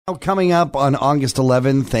Coming up on August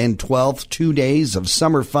 11th and 12th, 2 days of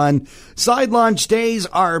summer fun. Side launch days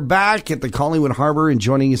are back at the Collingwood Harbor, and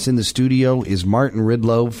joining us in the studio is Martin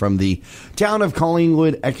Rydlo from the Town of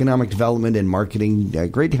Collingwood Economic Development and Marketing.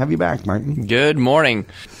 Great to have you back, Martin. Good morning.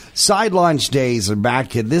 Side launch days are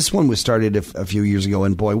back. This one was started a few years ago,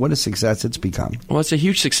 and boy, what a success it's become. Well, it's a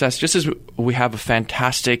huge success. Just as we have a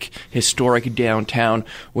fantastic historic downtown,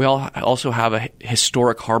 we also have a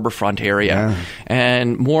historic harborfront area. Yeah.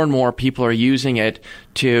 And more people are using it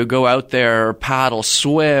to go out there, paddle,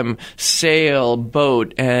 swim, sail,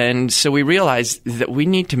 boat. And so we realized that we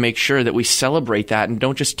need to make sure that we celebrate that and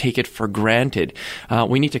don't just take it for granted.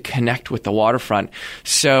 We need to connect with the waterfront.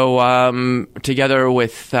 So together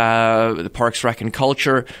with the Parks, Rec and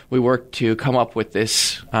Culture, we worked to come up with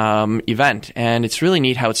this event. And it's really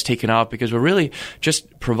neat how it's taken off, because we're really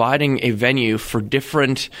just providing a venue for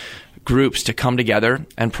different groups to come together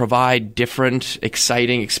and provide different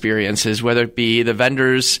exciting experiences, whether it be the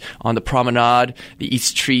vendors on the promenade, the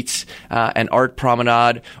East Streets and Art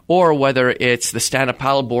Promenade, or whether it's the stand-up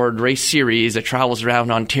paddleboard race series that travels around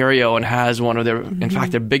Ontario and has one of their, in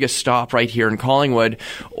fact, their biggest stop right here in Collingwood,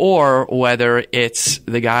 or whether it's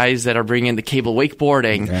the guys that are bringing the cable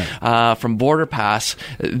wakeboarding from Border Pass.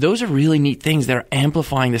 Those are really neat things that are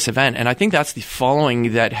amplifying this event, and I think that's the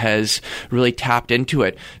following that has really tapped into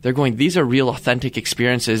it. They're going, these are real authentic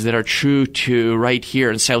experiences that are true to right here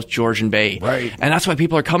in South Georgian Bay. Right. And that's why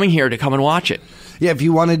people are coming here to come and watch it. Yeah, if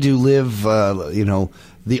you wanted to live,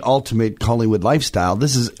 the ultimate Collingwood lifestyle,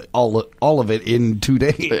 this is all of it in 2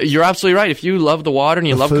 days. You're absolutely right. If you love the water and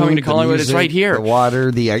you love food, coming to Collingwood, music, it's right here. The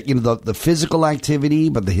water, the physical activity,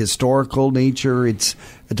 but the historical nature, it's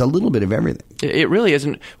a little bit of everything. It really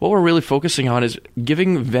isn't. What we're really focusing on is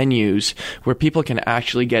giving venues where people can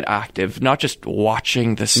actually get active, not just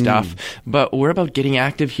watching the stuff, but we're about getting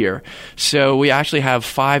active here. So we actually have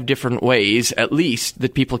 5 different ways, at least,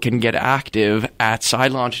 that people can get active at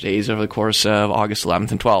side launch days over the course of August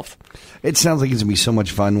 11th and 12th. It sounds like it's going to be so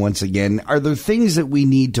much fun once again. Are there things that we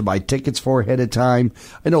need to buy tickets for ahead of time?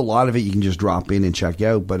 I know a lot of it you can just drop in and check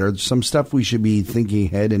out, but are there some stuff we should be thinking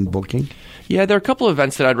ahead and booking? Yeah, there are a couple of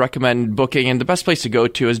events that I'd recommend booking, and the best place to go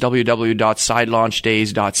to is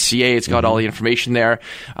www.sidelaunchdays.ca. It's got all the information there.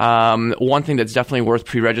 One thing that's definitely worth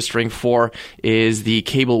pre-registering for is the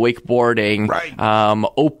cable wakeboarding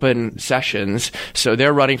open sessions. So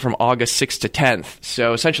they're running from August 6th to 10th.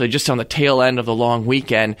 So essentially just on the tail end of the long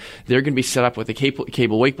weekend, they're going to be set up with the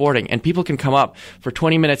cable wakeboarding, and people can come up for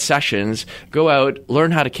 20-minute sessions, go out,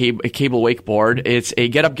 learn how to cable wakeboard. It's a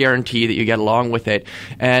get-up guarantee that you get along with it.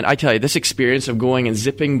 And I tell you, this experience of going and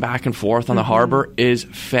zipping back and forth on the harbor is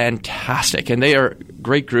fantastic. And they are a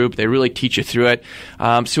great group. They really teach you through it.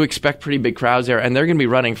 So we expect pretty big crowds there. And they're going to be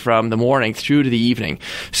running from the morning through to the evening.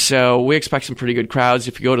 So we expect some pretty good crowds.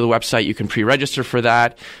 If you go to the website, you can pre-register for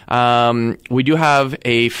that. We do have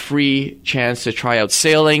a free chance to try out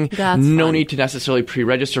sailing. No need to necessarily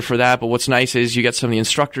pre-register for that. But what's nice is you get some of the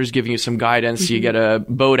instructors giving you some guidance. You get a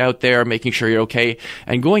boat out there making sure you're okay.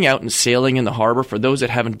 And going out and sailing in the harbor, for those that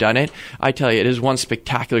haven't done it, I tell you, it is one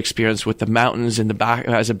spectacular experience with the mountains in the back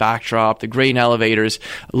as a backdrop, the grain elevators,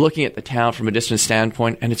 looking at the town from a distant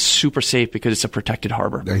standpoint, and it's super safe because it's a protected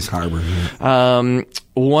harbor. Nice harbor. Yeah.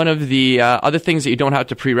 One of the other things that you don't have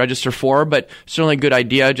to pre-register for, but certainly a good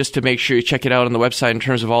idea just to make sure you check it out on the website in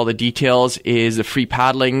terms of all the details, is the free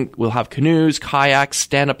paddling. We'll have canoes, kayaks,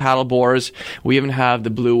 stand-up paddleboards. We even have the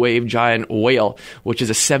Blue Wave Giant Whale, which is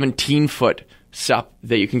a 17-foot sup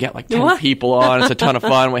that you can get like 10 people on. It's a ton of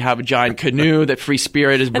fun. We have a giant canoe that Free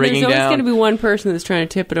Spirit is bringing down. And there's always going to be one person that's trying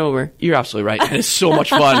to tip it over. You're absolutely right. And it's so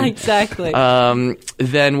much fun. Exactly.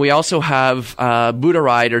 Then we also have Buddha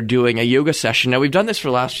Rider doing a yoga session. Now, we've done this for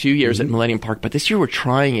the last few years at Millennium Park, but this year we're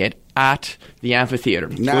trying it at the amphitheater,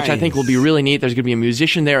 which I think will be really neat. There's going to be a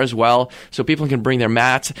musician there as well, so people can bring their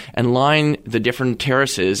mats and line the different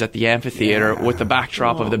terraces at the amphitheater with the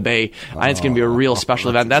backdrop of the bay. I think it's going to be a real special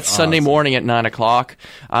event. That's awesome. Sunday morning at 9 o'clock.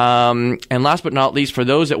 And last but not least, for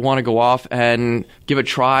those that want to go off and give a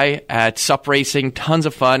try at sup racing, tons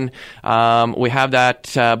of fun. We have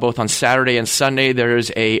that both on Saturday and Sunday. There's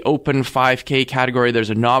a open 5K category.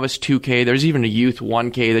 There's a novice 2K. There's even a youth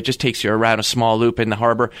 1K that just takes you around a small loop in the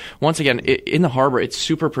harbor. Once again, in the harbor, it's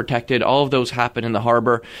super protected. All of those happen in the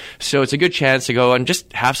harbor. So it's a good chance to go and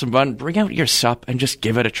just have some fun. Bring out your sup and just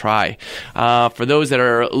give it a try. For those that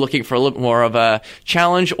are looking for a little more of a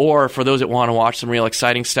challenge, or for those that want to watch some real real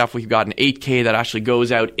exciting stuff. We've got an 8K that actually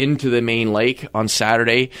goes out into the main lake on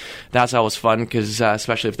Saturday. That's always fun because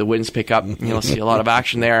especially if the winds pick up, you'll see a lot of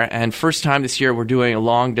action there. And first time this year, we're doing a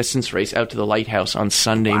long distance race out to the lighthouse on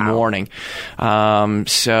Sunday morning.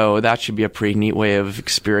 So that should be a pretty neat way of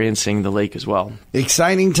experiencing the lake as well.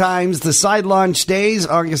 Exciting times. The side launch days,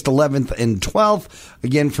 August 11th and 12th.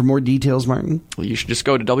 Again, for more details, Martin? Well, you should just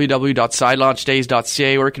go to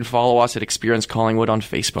www.sidelaunchdays.ca or you can follow us at Experience Collingwood on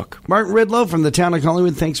Facebook. Martin Rydlo from the town of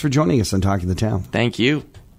Collingwood, thanks for joining us on Talking the Town. Thank you.